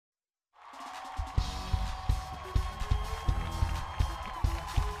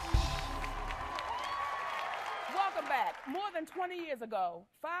more than 20 years ago,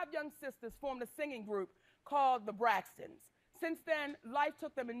 5 young sisters formed a singing group called the Braxtons. Since then, life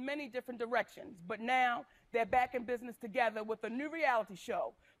took them in many different directions, but now they're back in business together with a new reality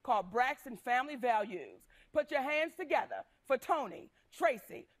show called Braxton Family Values. Put your hands together for Toni,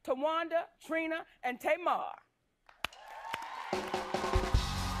 Traci, Towanda, Trina, and Tamar.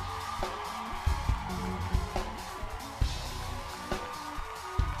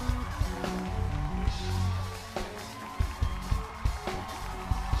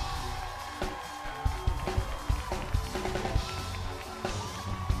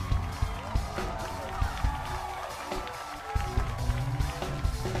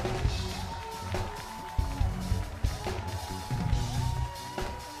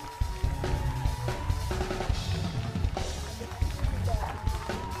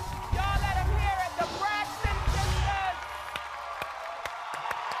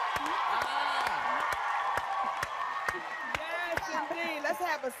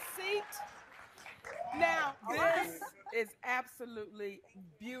 Have a seat. Now, this is absolutely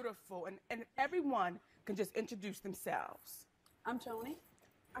beautiful, and everyone can just introduce themselves. I'm Toni.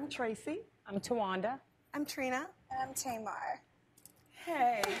 I'm Traci. I'm Towanda. I'm Trina. And I'm Tamar.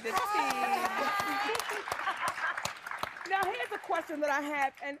 Hey, the team. Now, here's a question that I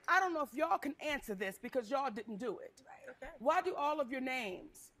have, and I don't know if y'all can answer this because y'all didn't do it. Right. Okay. Why do all of your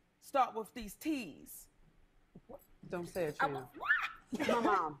names start with these T's? Don't say it, Trina. My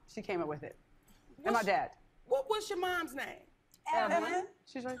mom, she came up with it. And my dad. What's your mom's name? Evelyn.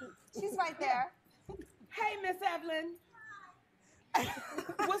 She's right there. She's right there. Hey, Miss Evelyn.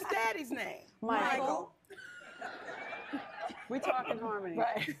 What's Daddy's name? Michael. We talk in harmony.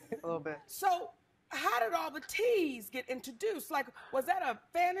 Right. A little bit. So, how did all the T's get introduced? Like, was that a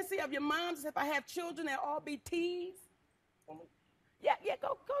fantasy of your mom's? If I have children, they'll all be T's? Yeah,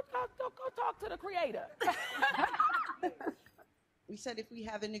 go talk to the creator. We said if we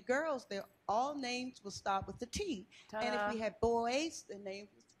have any girls, all names will start with a T. And if we had boys, the names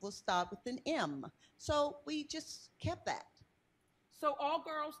will start with an M. So we just kept that. So all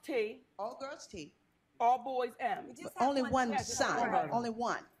girls T. All girls T. All boys M. Only one son. Only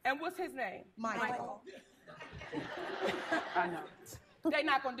one. And what's his name? Michael. I know. They're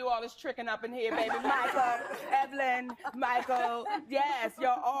not going to do all this tricking up in here, baby. Michael, Evelyn, Michael. Yes,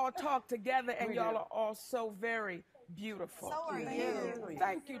 y'all all talk together, and y'all are all so very beautiful. So are you.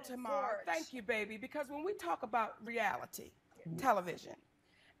 Thank you, Tamar. Thank you, baby. Because when we talk about reality, television,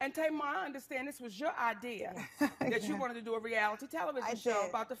 and Tamar, I understand this was your idea that you wanted to do a reality television show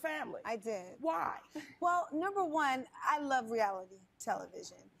about the family. I did. Why? Well, number one, I love reality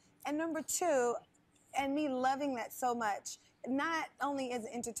television. And number two, and me loving that so much, not only is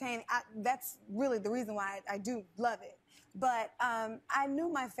it entertaining, that's really the reason why I do love it. But I knew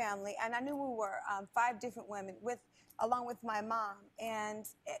my family, and I knew we were 5 different women along with my mom. And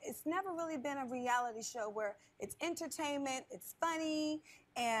it's never really been a reality show where it's entertainment, it's funny,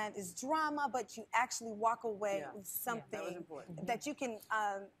 and it's drama, but you actually walk away with something that you can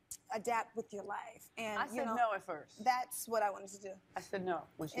adapt with your life. And I said no at first. That's what I wanted to do. I said no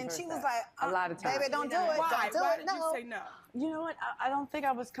when she And she was that. like, a lot of times. baby, don't do it. Why? Don't do Why it. did No. you say no? You know what? I don't think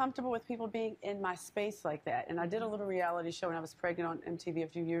I was comfortable with people being in my space like that. And I did a little reality show when I was pregnant on MTV a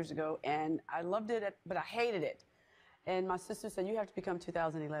few years ago, and I loved it, but I hated it. And my sister said, you have to become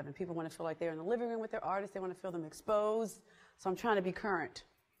 2011. People want to feel like they're in the living room with their artists. They want to feel them exposed. So I'm trying to be current.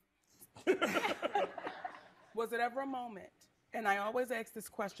 Was it ever a moment, and I always ask this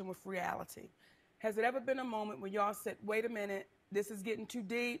question with reality, has it ever been a moment where y'all said, wait a minute, this is getting too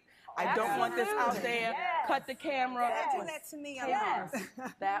deep. I don't want this out there. Yes. Cut the camera. Don't do that to me. Yes.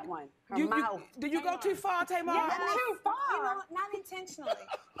 That one. Her mouth. Do you go too far, Tamar? Not too far. You know, not intentionally.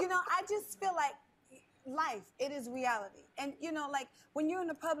 You know, I just feel like life, it is reality. And, you know, like, when you're in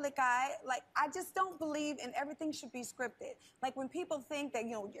the public eye, like, I just don't believe in everything should be scripted. Like, when people think that,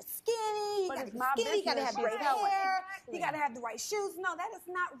 you know, you're skinny, you gotta be skinny, you gotta have great hair, you gotta have the right shoes. No, that is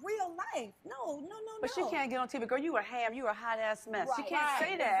not real life. No. But she can't get on TV. Girl, you a ham. You a hot-ass mess. She Right. can't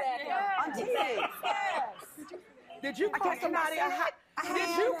say that on TV. Yes. Did you call somebody a hot?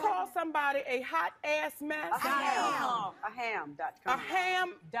 Did you call somebody a hot ass mess? A ham.com. A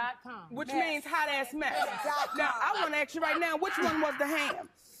ham.com. Which means hot ass mess. Now I want to ask you right now, which one was the ham?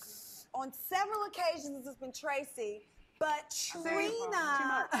 On several occasions, it's been Traci, but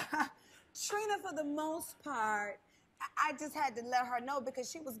Trina, for the most part, I just had to let her know because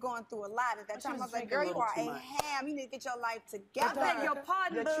she was going through a lot at that time. I was like, girl, you are a ham. You need to get your life together. I beg your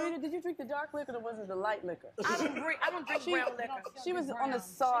pardon, Trina, did you drink the dark liquor or was it the light liquor? I don't drink brown liquor. She was on the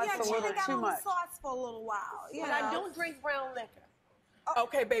sauce a little too much. Trina got on the sauce for a little while. But I don't drink brown liquor.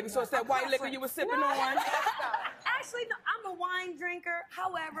 Okay, baby, so it's that white liquor you were sipping on? Actually, no, I'm a wine drinker.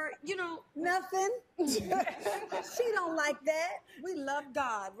 However, you know. Nothing. She don't like that. We love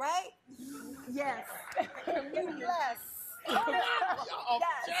God, right? Yes. Yes.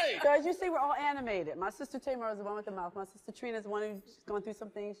 So as you see, we're all animated. My sister Tamar is the one with the mouth. My sister Trina is the one who's going through some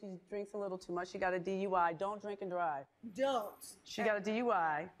things. She drinks a little too much. She got a DUI. Don't drink and drive. Don't. She got a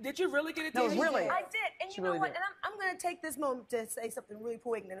DUI. Did you really get a No, DUI? really. I did. And you know what? And I'm going to take this moment to say something really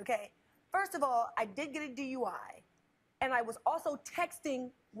poignant, okay? First of all, I did get a DUI. And I was also texting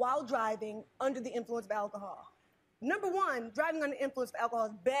while driving under the influence of alcohol. Number one, driving under the influence of alcohol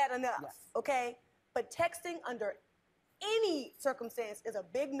is bad enough, okay? But texting under any circumstance is a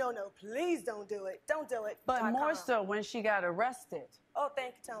big no-no. Please don't do it. Don't do it. But more so when she got arrested. Oh,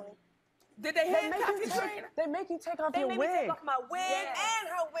 thank you, Toni. Did they handcuff you, Trina? They make you take off They your made wig. me take off my wig And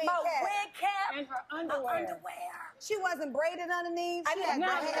her wig my cap. wig cap And her underwear. My underwear. She wasn't braided underneath. She had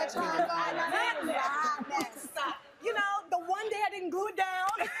Nothing. her hair tied on. You know, the one day I didn't glue it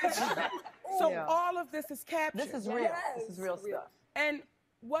down. So all of this is captured. This is real. This is real stuff. And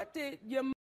what did your